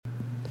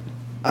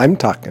I'm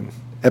Talking,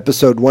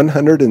 episode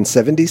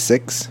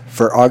 176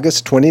 for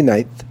August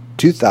 29th,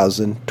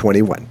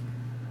 2021.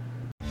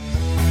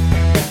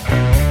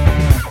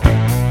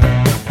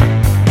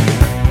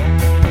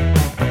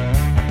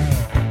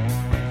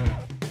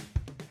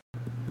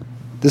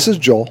 This is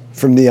Joel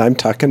from the I'm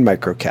Talking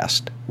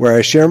Microcast, where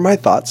I share my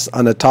thoughts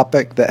on a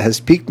topic that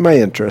has piqued my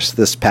interest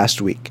this past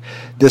week.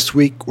 This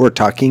week, we're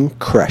talking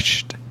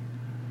Crushed.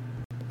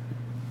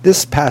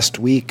 This past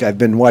week, I've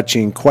been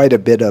watching quite a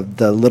bit of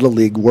the Little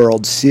League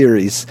World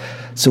Series,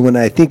 so when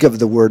I think of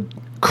the word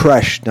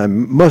crushed,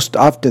 I'm most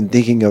often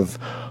thinking of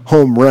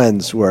home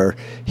runs where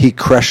he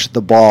crushed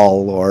the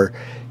ball or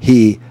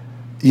he,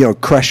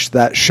 crushed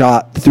that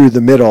shot through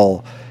the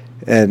middle.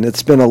 And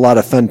it's been a lot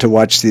of fun to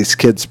watch these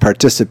kids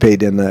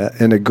participate in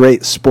a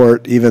great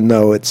sport, even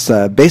though it's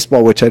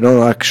baseball, which I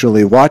don't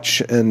actually watch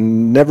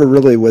and never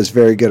really was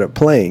very good at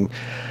playing.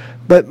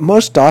 But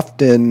most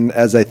often,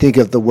 as I think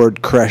of the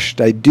word crushed,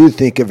 I do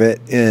think of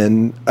it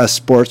in a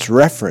sports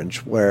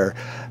reference where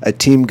a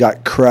team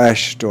got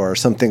crushed or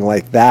something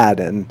like that.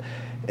 And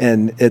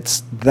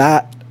it's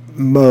that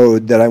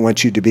mode that I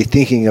want you to be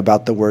thinking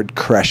about the word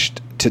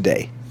crushed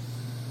today.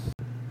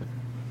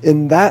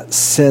 In that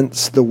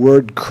sense, the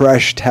word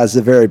crushed has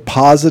a very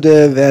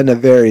positive and a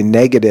very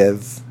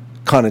negative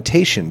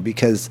connotation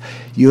because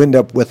you end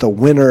up with a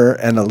winner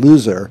and a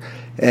loser,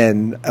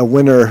 and a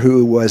winner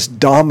who was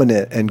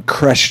dominant and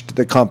crushed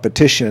the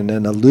competition,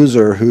 and a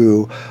loser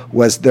who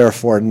was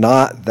therefore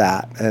not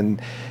that.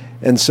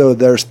 And so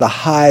there's the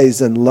highs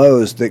and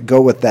lows that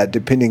go with that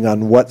depending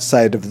on what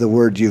side of the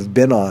word you've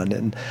been on.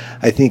 And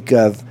I think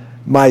of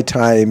my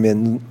time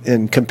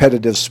in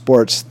competitive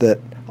sports that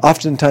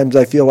oftentimes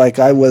I feel like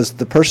I was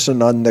the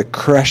person on the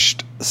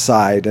crushed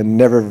side and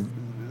never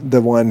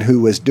the one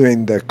who was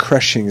doing the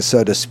crushing,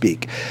 so to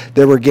speak.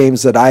 There were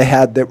games that I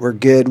had that were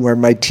good where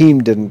my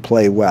team didn't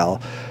play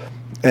well.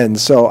 And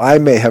so I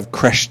may have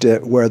crushed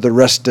it where the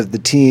rest of the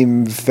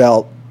team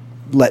felt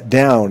let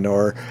down,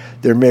 or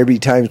there may be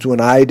times when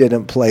I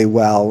didn't play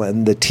well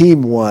and the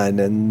team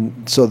won,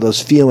 and so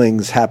those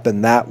feelings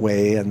happen that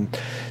way. And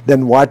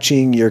then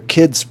watching your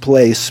kids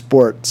play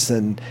sports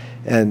and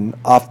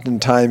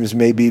oftentimes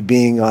maybe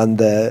being on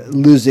the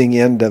losing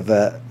end of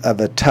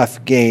a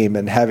tough game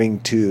and having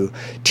to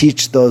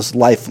teach those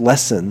life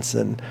lessons.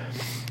 And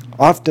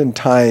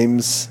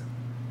oftentimes,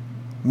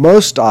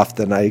 most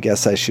often, I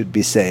guess I should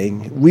be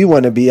saying, we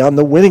want to be on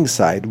the winning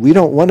side. We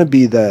don't want to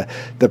be the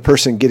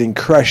person getting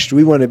crushed.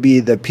 We want to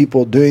be the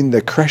people doing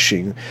the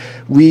crushing.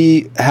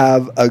 We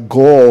have a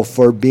goal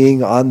for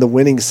being on the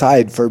winning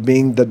side, for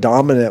being the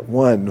dominant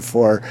one,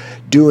 for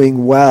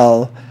doing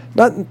well.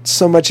 Not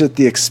so much at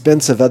the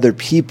expense of other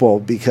people,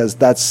 because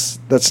that's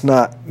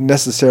not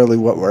necessarily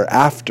what we're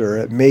after.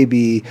 It may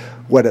be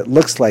what it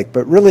looks like,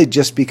 but really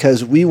just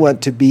because we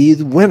want to be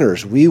the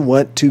winners. We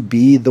want to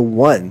be the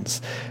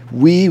ones.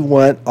 We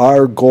want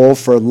our goal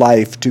for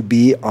life to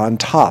be on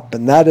top,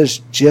 and that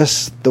is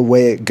just the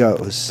way it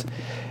goes.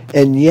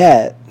 And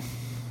yet,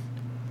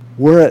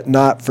 were it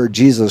not for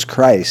Jesus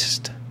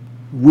Christ,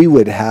 we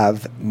would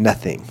have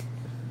nothing.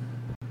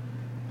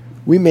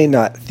 We may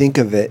not think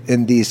of it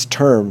in these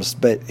terms,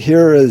 but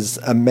here is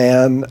a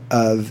man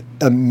of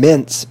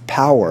immense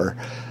power,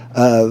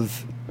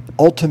 of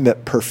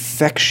ultimate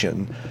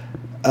perfection,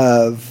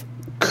 of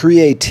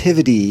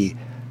creativity,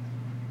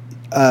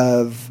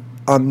 of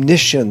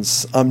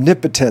omniscience,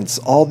 omnipotence,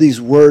 all these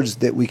words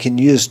that we can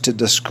use to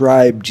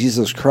describe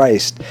Jesus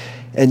Christ,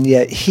 and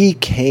yet he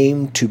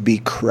came to be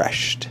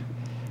crushed.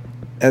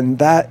 And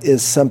that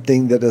is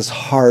something that is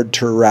hard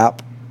to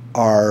wrap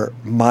our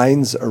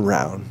minds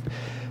around.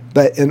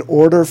 But in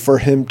order for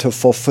him to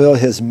fulfill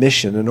his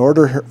mission, in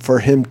order for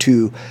him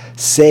to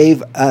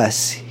save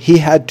us, he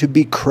had to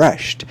be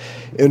crushed.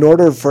 In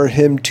order for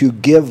him to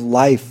give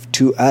life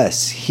to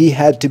us, he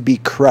had to be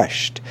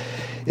crushed.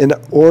 In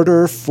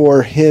order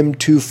for him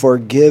to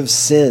forgive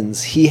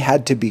sins, he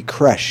had to be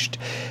crushed.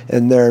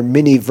 And there are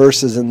many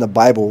verses in the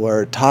Bible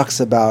where it talks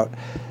about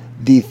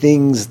the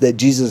things that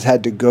Jesus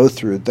had to go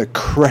through, the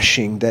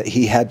crushing that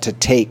he had to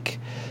take,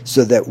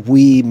 so that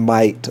we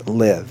might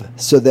live,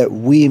 so that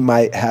we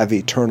might have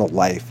eternal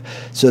life,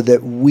 so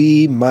that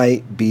we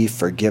might be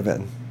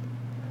forgiven.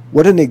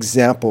 What an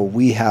example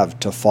we have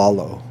to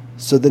follow.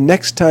 So the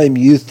next time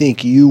you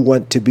think you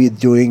want to be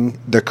doing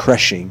the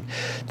crushing,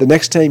 the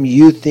next time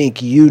you think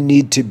you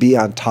need to be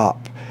on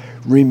top,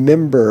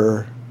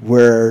 remember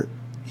where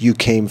you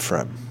came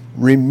from.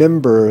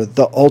 Remember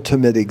the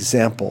ultimate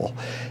example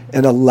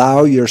and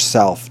allow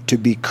yourself to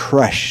be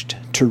crushed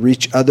to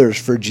reach others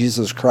for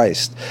Jesus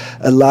Christ.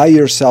 Allow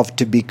yourself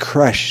to be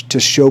crushed to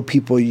show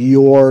people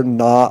you're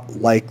not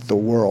like the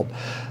world.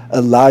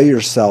 Allow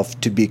yourself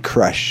to be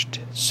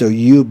crushed so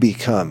you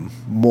become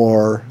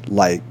more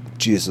like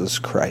Jesus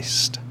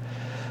Christ.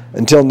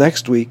 Until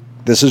next week,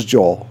 this is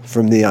Joel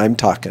from the I'm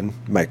Talking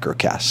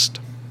Microcast.